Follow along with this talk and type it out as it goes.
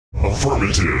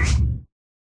Affirmative.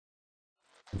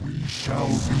 We shall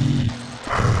be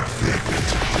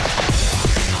perfect.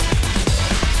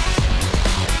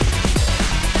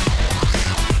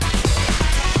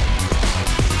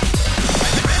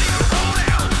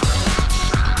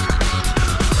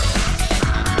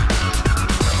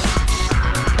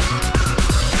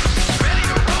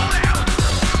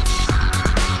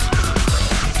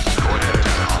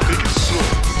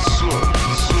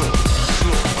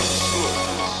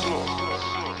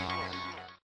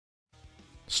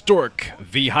 Stork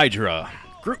v Hydra.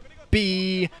 Group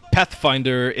B,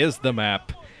 Pathfinder is the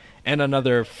map, and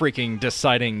another freaking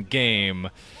deciding game.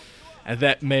 And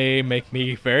that may make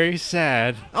me very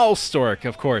sad. Oh, Stork,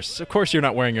 of course. Of course you're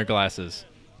not wearing your glasses.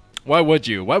 Why would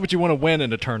you? Why would you want to win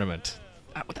in a tournament?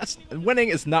 Winning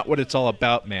is not what it's all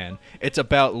about, man. It's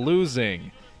about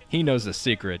losing. He knows the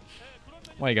secret.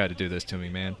 Why you gotta do this to me,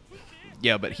 man?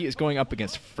 Yeah, but he is going up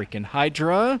against freaking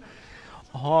Hydra.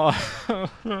 Oh.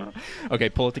 Okay,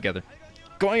 pull it together.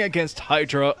 Going against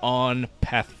Hydra on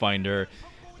Pathfinder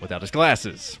without his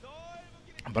glasses.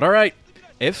 But alright,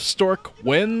 if Stork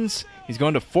wins, he's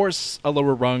going to force a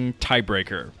lower rung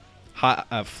tiebreaker.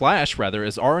 Flash, rather,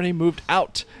 is already moved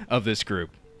out of this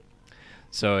group.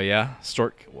 So yeah,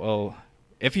 Stork, well,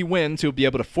 if he wins, he'll be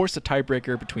able to force a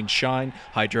tiebreaker between Shine,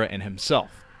 Hydra, and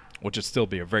himself, which would still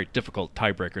be a very difficult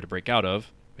tiebreaker to break out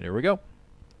of. But here we go.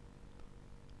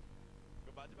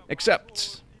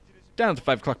 Except, down to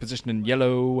 5 o'clock position in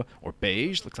yellow, or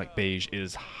beige. Looks like beige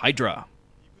is Hydra.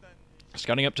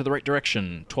 Scouting up to the right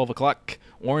direction. 12 o'clock,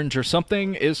 orange or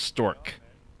something, is Stork.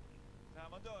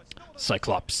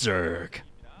 Cyclops Zerg.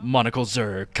 Monocle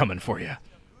Zerg coming for you.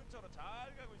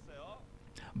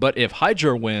 But if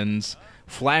Hydra wins,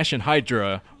 Flash and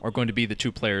Hydra are going to be the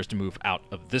two players to move out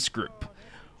of this group.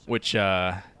 Which,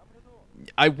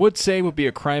 I would say would be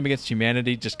a crime against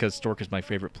humanity just because Stork is my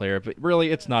favorite player, but really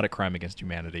it's not a crime against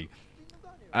humanity.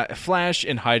 Flash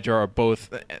and Hydra are both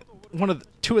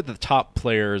two of the top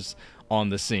players on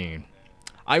the scene.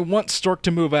 I want Stork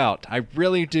to move out. I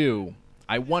really do.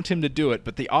 I want him to do it,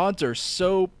 but the odds are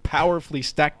so powerfully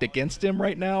stacked against him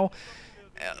right now.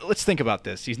 Let's think about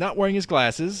this. He's not wearing his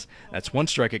glasses. That's one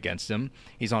strike against him.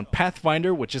 He's on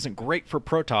Pathfinder, which isn't great for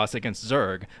Protoss against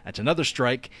Zerg. That's another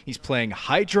strike. He's playing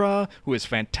Hydra, who is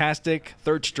fantastic.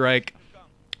 Third strike.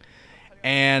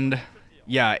 And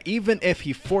yeah, even if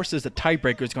he forces a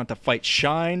tiebreaker, he's going to fight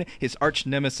Shine, his arch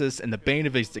nemesis, and the bane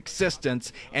of his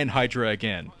existence, and Hydra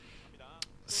again.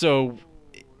 So,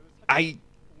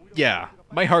 yeah,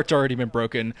 my heart's already been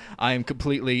broken. I am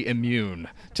completely immune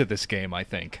to this game, I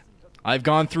think. I've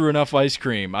gone through enough ice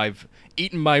cream. I've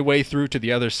eaten my way through to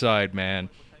the other side, man.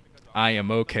 I am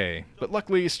okay. But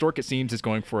luckily, Stork, it seems, is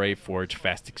going for a Forge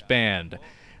Fast Expand.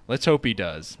 Let's hope he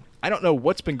does. I don't know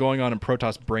what's been going on in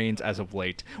Protoss brains as of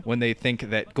late when they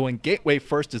think that going Gateway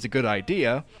first is a good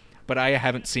idea, but I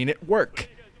haven't seen it work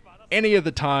any of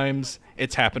the times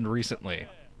it's happened recently.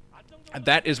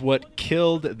 That is what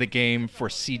killed the game for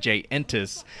CJ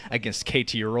Entis against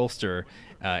KT Rolster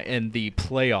in the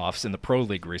playoffs in the Pro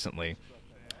League recently.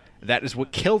 That is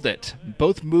what killed it.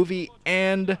 Both Movie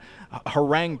and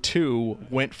Harangue 2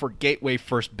 went for Gateway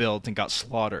first builds and got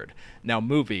slaughtered. Now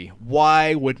Movie,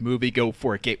 why would Movie go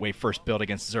for a Gateway first build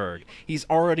against Zerg? He's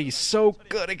already so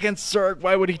good against Zerg,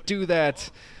 why would he do that?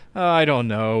 I don't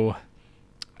know.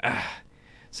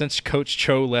 Since Coach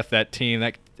Cho left that team,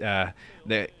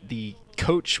 the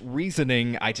coach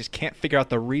reasoning, I just can't figure out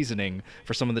the reasoning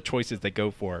for some of the choices they go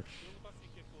for.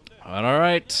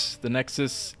 Alright, the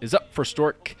Nexus is up for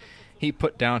Stork. He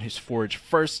put down his Forge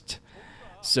first,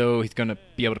 so he's going to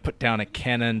be able to put down a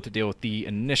cannon to deal with the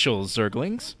initial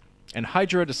Zerglings. And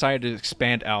Hydra decided to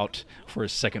expand out for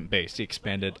his second base. He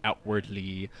expanded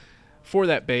outwardly for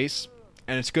that base,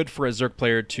 and it's good for a Zerg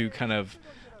player to kind of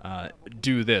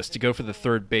do this, to go for the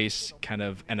third base kind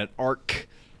of in an arc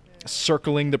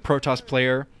circling the Protoss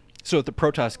player. So if the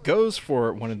Protoss goes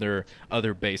for one of their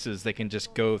other bases, they can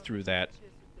just go through that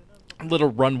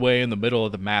little runway in the middle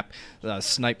of the map,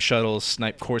 snipe shuttles,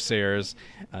 snipe Corsairs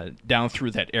down through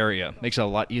that area. Makes it a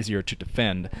lot easier to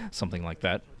defend something like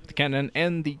that. The cannon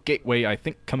and the gateway, I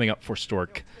think, coming up for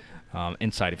Stork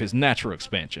inside of his natural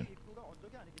expansion.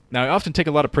 Now, I often take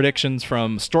a lot of predictions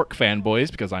from Stork fanboys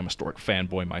because I'm a Stork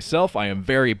fanboy myself. I am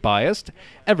very biased.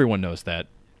 Everyone knows that.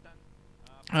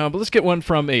 But let's get one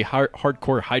from a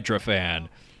hardcore Hydra fan.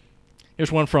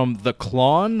 Here's one from The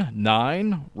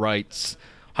Klon9 writes,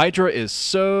 Hydra is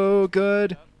so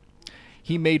good.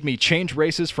 He made me change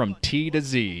races from T to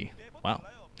Z. Wow.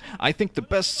 I think the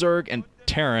best Zerg and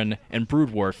Terran and Brood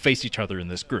War face each other in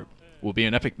this group. will be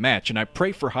an epic match, and I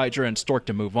pray for Hydra and Stork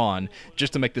to move on,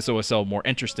 just to make this OSL more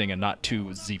interesting and not too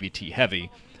ZVT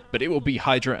heavy. But it will be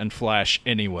Hydra and Flash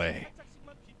anyway.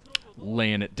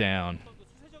 Laying it down.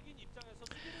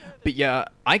 But yeah,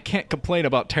 I can't complain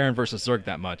about Terran versus Zerg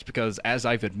that much, because as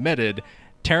I've admitted,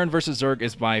 Terran versus Zerg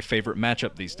is my favorite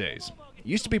matchup these days. It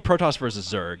used to be Protoss versus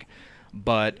Zerg,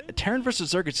 but Terran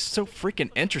versus Zerg is so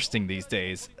freaking interesting these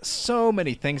days. So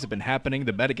many things have been happening,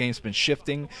 the metagame's been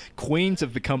shifting, Queens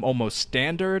have become almost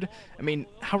standard. I mean,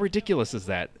 how ridiculous is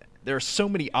that? There are so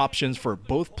many options for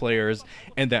both players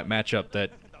in that matchup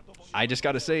that I just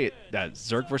gotta say it, that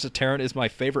Zerg versus Terran is my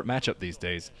favorite matchup these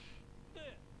days.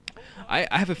 I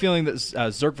have a feeling that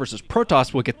Zerg versus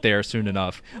Protoss will get there soon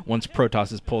enough once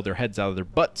Protoss has pulled their heads out of their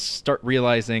butts, start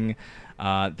realizing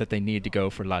that they need to go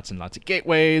for lots and lots of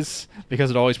gateways,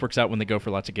 because it always works out when they go for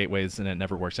lots of gateways and it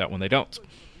never works out when they don't.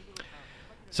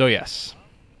 So yes.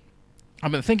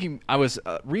 I've been thinking, I was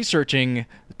researching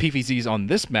PVZs on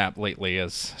this map lately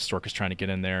as Stork is trying to get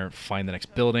in there, find the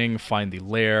next building, find the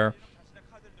lair,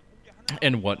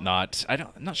 and whatnot. I'm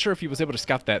not sure if he was able to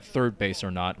scout that third base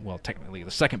or not. Well, technically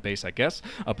the second base, I guess,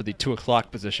 up at the 2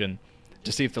 o'clock position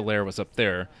to see if the lair was up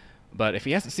there. But if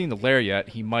he hasn't seen the lair yet,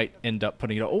 he might end up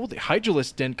putting it, oh, the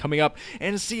Hydralist den coming up,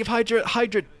 and see if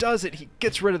Hydra does it. He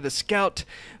gets rid of the scout,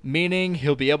 meaning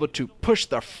he'll be able to push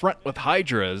the front with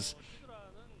Hydras.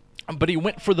 But he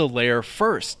went for the lair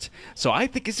first. So I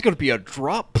think it's going to be a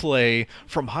drop play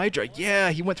from Hydra.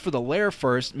 Yeah, he went for the lair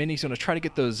first, meaning he's going to try to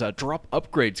get those drop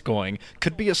upgrades going.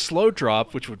 Could be a slow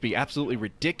drop, which would be absolutely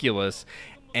ridiculous.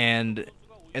 And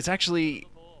it's actually...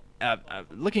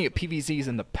 looking at PVZs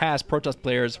in the past, Protoss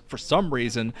players, for some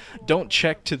reason, don't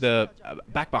check to the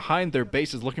back behind their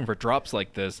bases looking for drops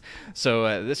like this.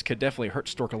 So this could definitely hurt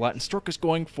Stork a lot. And Stork is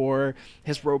going for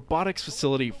his robotics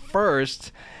facility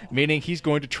first, meaning he's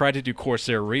going to try to do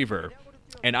Corsair Reaver.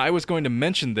 And I was going to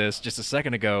mention this just a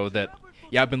second ago that,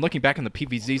 yeah, I've been looking back on the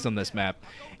PVZs on this map,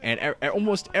 and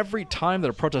almost every time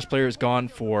that a Protoss player has gone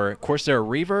for Corsair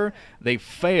Reaver, they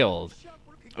failed.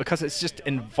 Because it's just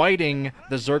inviting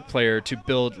the Zerg player to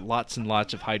build lots and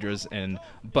lots of Hydras and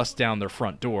bust down their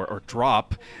front door, or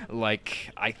drop,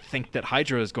 like I think that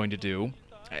Hydra is going to do.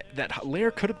 That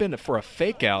lair could have been for a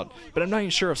fake out, but I'm not even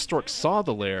sure if Stork saw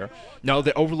the lair. No,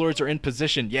 the Overlords are in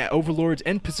position. Yeah, Overlords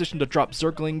in position to drop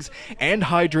Zerglings and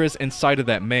Hydras inside of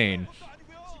that main.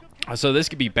 So this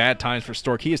could be bad times for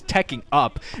Stork. He is teching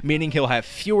up, meaning he'll have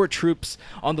fewer troops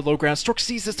on the low ground. Stork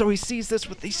sees this, though. He sees this.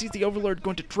 He sees the Overlord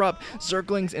going to drop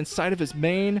Zerglings inside of his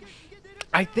main.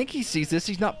 I think he sees this.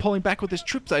 He's not pulling back with his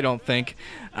troops, I don't think.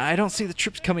 I don't see the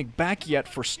troops coming back yet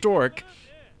for Stork.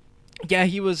 Yeah,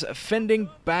 he was fending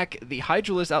back the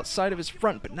Hydralist outside of his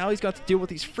front, but now he's got to deal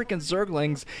with these freaking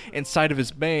Zerglings inside of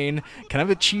his main. Kind of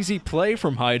a cheesy play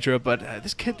from Hydra, but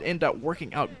this could end up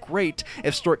working out great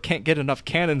if Stork can't get enough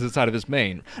cannons inside of his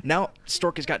main. Now,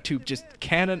 Stork has got to just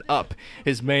cannon up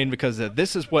his main, because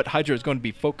this is what Hydra is going to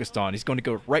be focused on. He's going to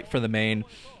go right for the main.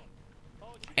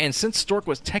 And since Stork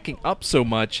was teching up so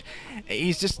much,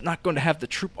 he's just not going to have the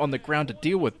troop on the ground to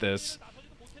deal with this.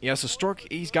 Yeah, so Stork,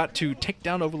 he's got to take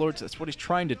down Overlords. That's what he's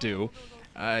trying to do.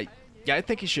 Yeah, I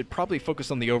think he should probably focus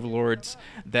on the Overlords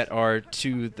that are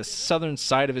to the southern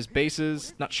side of his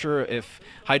bases. Not sure if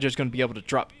Hydra's going to be able to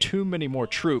drop too many more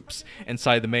troops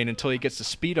inside the main until he gets the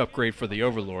speed upgrade for the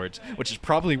Overlords, which is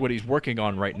probably what he's working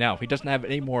on right now. He doesn't have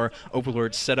any more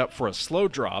Overlords set up for a slow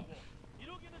drop.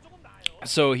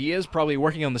 So he is probably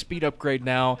working on the speed upgrade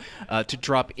now to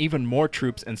drop even more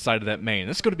troops inside of that main.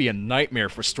 This is going to be a nightmare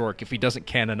for Stork if he doesn't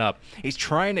cannon up. He's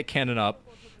trying to cannon up,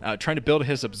 trying to build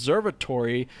his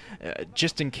observatory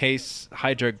just in case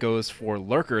Hydra goes for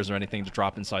lurkers or anything to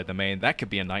drop inside the main. That could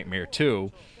be a nightmare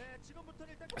too.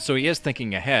 So he is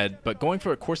thinking ahead, but going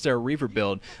for a Corsair Reaver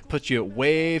build puts you at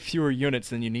way fewer units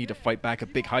than you need to fight back a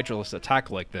big Hydralist attack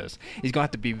like this. He's going to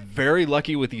have to be very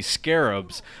lucky with these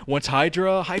Scarabs. Once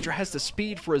Hydra has the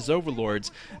speed for his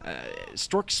Overlords.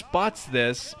 Stork spots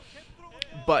this,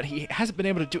 but he hasn't been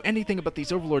able to do anything about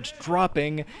these Overlords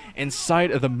dropping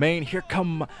inside of the main. Here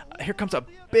comes a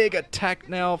big attack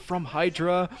now from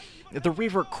Hydra. The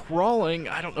Reaver crawling.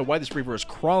 I don't know why this Reaver is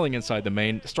crawling inside the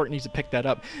main. Stork needs to pick that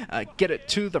up, get it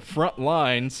to the front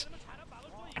lines,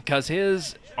 because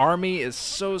his army is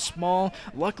so small.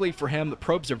 Luckily for him, the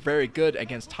probes are very good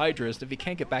against Hydras. If he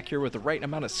can't get back here with the right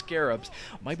amount of Scarabs,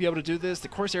 might be able to do this. The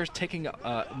Corsair is taking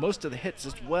most of the hits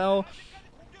as well.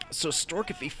 So Stork,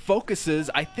 if he focuses,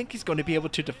 I think he's going to be able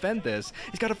to defend this.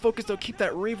 He's got to focus, though, keep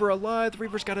that Reaver alive. The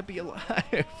Reaver's got to be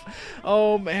alive.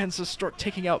 Oh, man, so Stork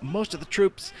taking out most of the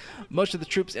troops.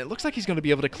 It looks like he's going to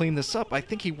be able to clean this up. I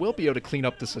think he will be able to clean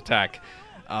up this attack.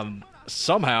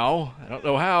 Somehow. I don't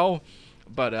know how.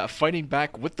 but fighting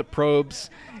back with the probes.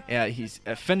 He's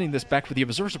fending this back, but the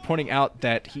observers are pointing out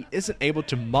that he isn't able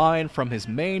to mine from his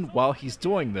main while he's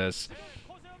doing this.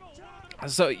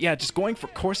 So yeah, just going for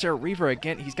Corsair Reaver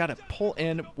again. He's got to pull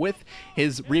in with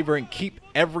his Reaver and keep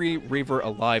every Reaver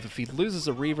alive. If he loses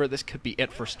a Reaver, this could be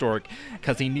it for Stork,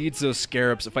 because he needs those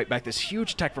Scarabs to fight back this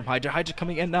huge attack from Hydra. Hydra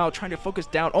coming in now, trying to focus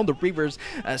down on the Reavers.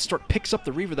 Stork picks up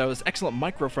the Reaver, though. It's excellent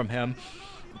micro from him.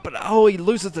 But oh, he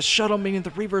loses the shuttle, meaning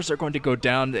the Reavers are going to go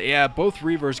down. Yeah, both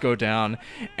Reavers go down,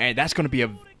 and that's going to be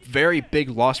a very big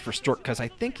loss for Stork, because I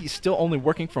think he's still only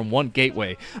working from one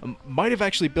gateway. Might have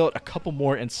actually built a couple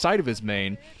more inside of his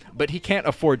main, but he can't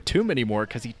afford too many more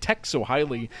because he techs so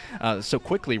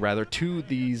quickly to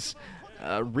these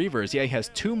Reavers. Yeah, he has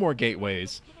 2 more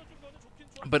gateways,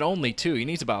 but only 2. He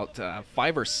needs about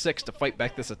 5 or 6 to fight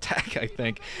back this attack, I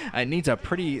think. It needs a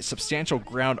pretty substantial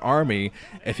ground army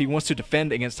if he wants to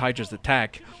defend against Hydra's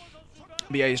attack.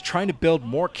 But yeah, he's trying to build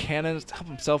more cannons to help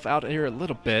himself out here a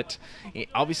little bit.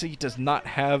 Obviously, he does not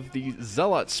have the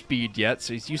Zealot speed yet,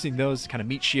 so he's using those kind of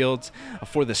meat shields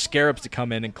for the Scarabs to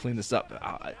come in and clean this up.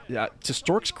 To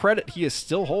Stork's credit, he is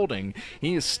still holding.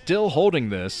 He is still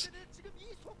holding this.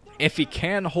 If he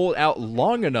can hold out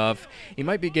long enough, he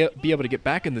might be able to get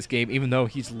back in this game, even though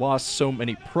he's lost so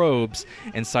many probes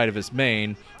inside of his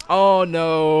main. Oh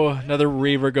no, another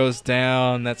Reaver goes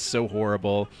down. That's so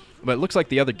horrible. But it looks like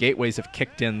the other gateways have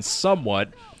kicked in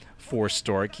somewhat for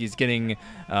Stork. He's getting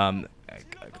a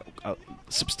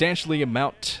substantial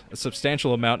amount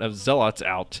of Zealots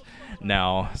out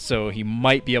now, so he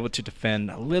might be able to defend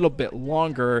a little bit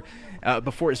longer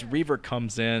before his Reaver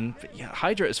comes in. But yeah,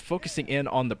 Hydra is focusing in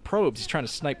on the probes. He's trying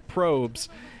to snipe probes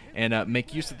and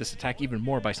make use of this attack even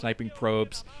more by sniping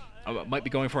probes. Might be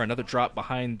going for another drop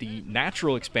behind the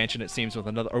natural expansion, it seems, with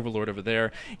another Overlord over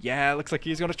there. Yeah, it looks like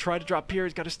he's going to try to drop here.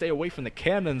 He's got to stay away from the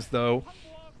cannons, though.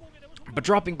 But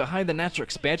dropping behind the natural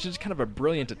expansion is kind of a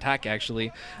brilliant attack,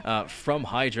 actually, from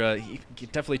Hydra. You can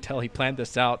definitely tell he planned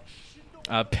this out.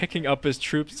 Picking up his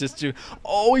troops just to...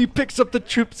 Oh, he picks up the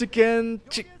troops again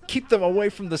to keep them away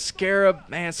from the Scarab.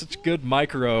 Man, such good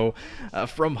micro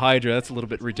from Hydra. That's a little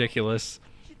bit ridiculous.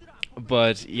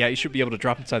 But yeah, you should be able to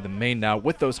drop inside the main now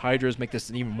with those Hydras, make this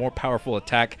an even more powerful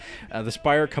attack. The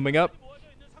Spire coming up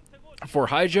for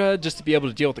Hydra just to be able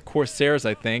to deal with the Corsairs,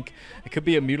 I think. It could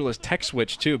be a Mutila's tech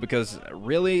switch too, because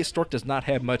really Stork does not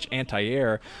have much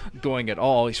anti-air going at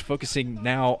all. He's focusing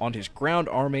now on his ground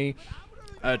army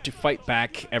to fight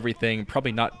back everything,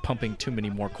 probably not pumping too many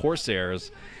more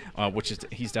Corsairs, which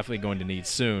he's definitely going to need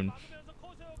soon.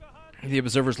 The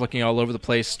Observer's looking all over the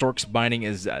place. Stork's binding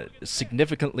is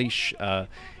significantly...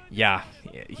 yeah,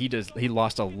 he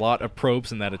lost a lot of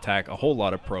probes in that attack, a whole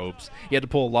lot of probes. He had to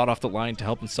pull a lot off the line to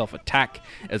help himself attack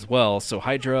as well. So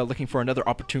Hydra looking for another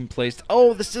opportune place.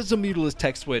 Oh, this is a Mutila's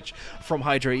tech switch from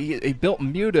Hydra. He built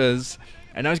Mutas,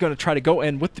 and now he's going to try to go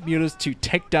in with the Mutas to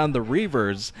take down the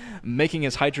Reavers, making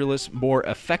his Hydralisk more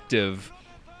effective.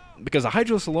 Because the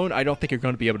Hydralisk alone, I don't think you're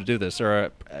going to be able to do this. There are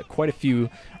quite a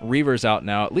few Reavers out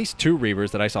now, at least 2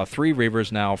 Reavers that I saw, 3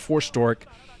 Reavers now, 4 Stork.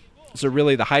 So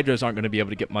really, the Hydras aren't going to be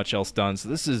able to get much else done. So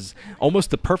this is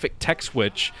almost the perfect tech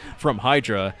switch from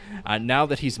Hydra. Now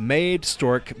that he's made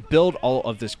Stork build all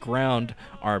of this ground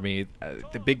army,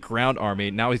 the big ground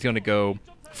army, now he's going to go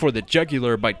for the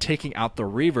jugular by taking out the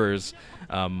Reavers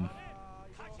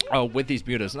with these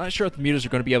Mutas. I'm not sure if the Mutas are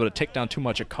going to be able to take down too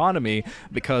much economy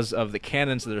because of the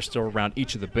cannons that are still around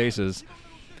each of the bases.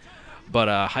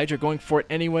 But Hydra going for it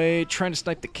anyway, trying to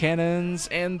snipe the cannons,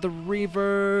 and the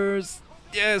Reavers...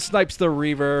 Yeah, snipes the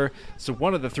Reaver. So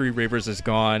one of the 3 Reavers is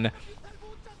gone.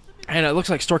 And it looks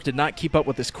like Stork did not keep up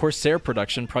with this Corsair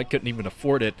production, probably couldn't even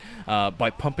afford it by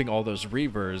pumping all those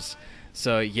Reavers.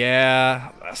 So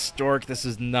yeah, Stork, this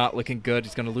is not looking good.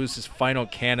 He's going to lose his final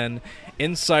cannon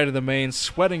inside of the main,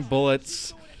 sweating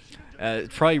bullets.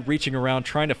 Probably reaching around,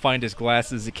 trying to find his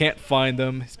glasses. He can't find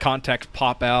them. His contacts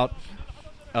pop out.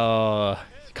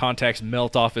 Contacts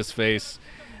melt off his face.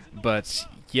 But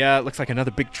yeah, it looks like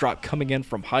another big drop coming in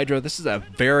from Hydra. This is a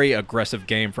very aggressive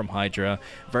game from Hydra.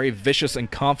 Very vicious and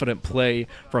confident play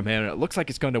from him. It looks like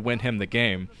it's going to win him the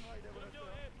game.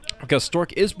 Because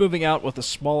Stork is moving out with a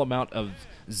small amount of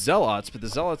Zealots, but the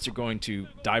Zealots are going to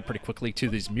die pretty quickly to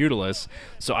these Mutilas.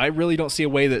 So I really don't see a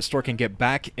way that Stork can get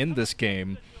back in this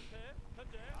game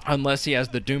unless he has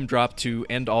the Doom Drop to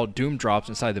end all Doom Drops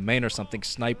inside the main or something,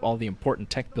 snipe all the important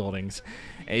tech buildings.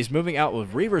 And he's moving out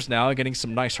with Reavers now, getting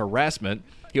some nice harassment.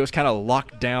 He was kind of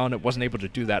locked down, wasn't able to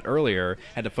do that earlier,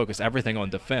 had to focus everything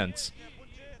on defense.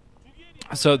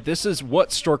 So this is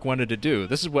what Stork wanted to do.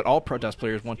 This is what all Protoss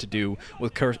players want to do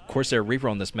with Corsair Reaver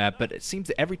on this map, but it seems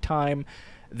that every time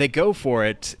they go for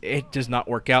it. It does not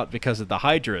work out because of the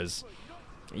Hydras.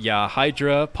 Yeah,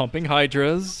 Hydra, pumping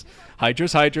Hydras.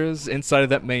 Hydras inside of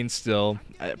that main still.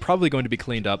 Probably going to be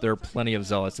cleaned up. There are plenty of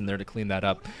Zealots in there to clean that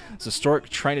up. So Stork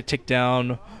trying to take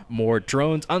down more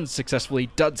drones unsuccessfully.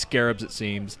 Dud Scarabs, it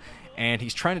seems. And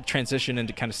he's trying to transition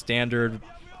into kind of standard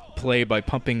play by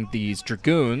pumping these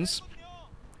Dragoons.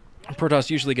 Protoss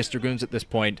usually gets Dragoons at this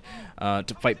point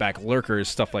to fight back Lurkers,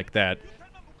 stuff like that.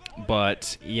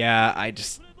 But, yeah,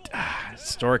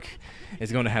 Stork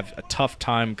is going to have a tough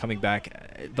time coming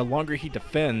back. The longer he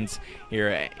defends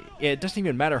here, it doesn't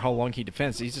even matter how long he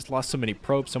defends. He's just lost so many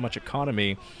probes, so much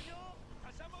economy.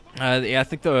 Yeah, I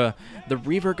think the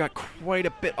Reaver got quite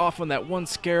a bit off on that one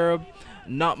Scarab.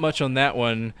 Not much on that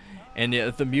one. And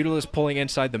the Mutalisk pulling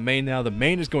inside the main now. The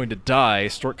main is going to die.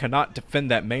 Stork cannot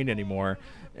defend that main anymore.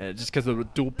 Just because of the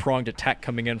dual-pronged attack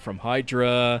coming in from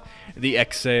Hydra, the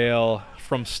Exhale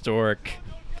from Stork.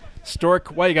 Stork,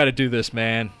 why you gotta do this,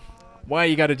 man? Why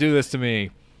you gotta do this to me?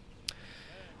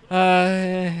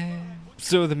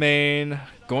 So the main,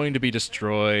 going to be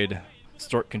destroyed.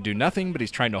 Stork can do nothing, but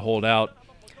he's trying to hold out.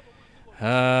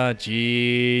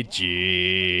 GG.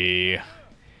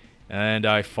 And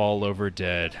I fall over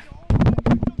dead.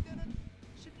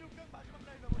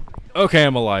 Okay,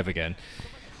 I'm alive again.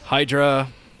 Hydra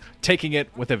taking it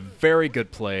with a very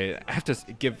good play. I have to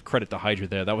give credit to Hydra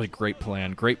there. That was a great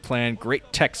plan. Great plan,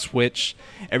 great tech switch.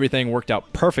 Everything worked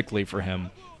out perfectly for him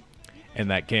in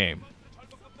that game.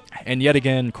 And yet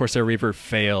again, Corsair Reaver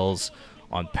fails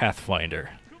on Pathfinder.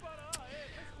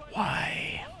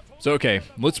 Why? So, okay,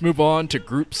 let's move on to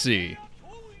Group C.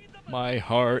 My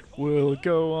heart will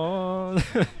go on.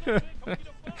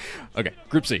 Okay,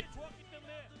 Group C.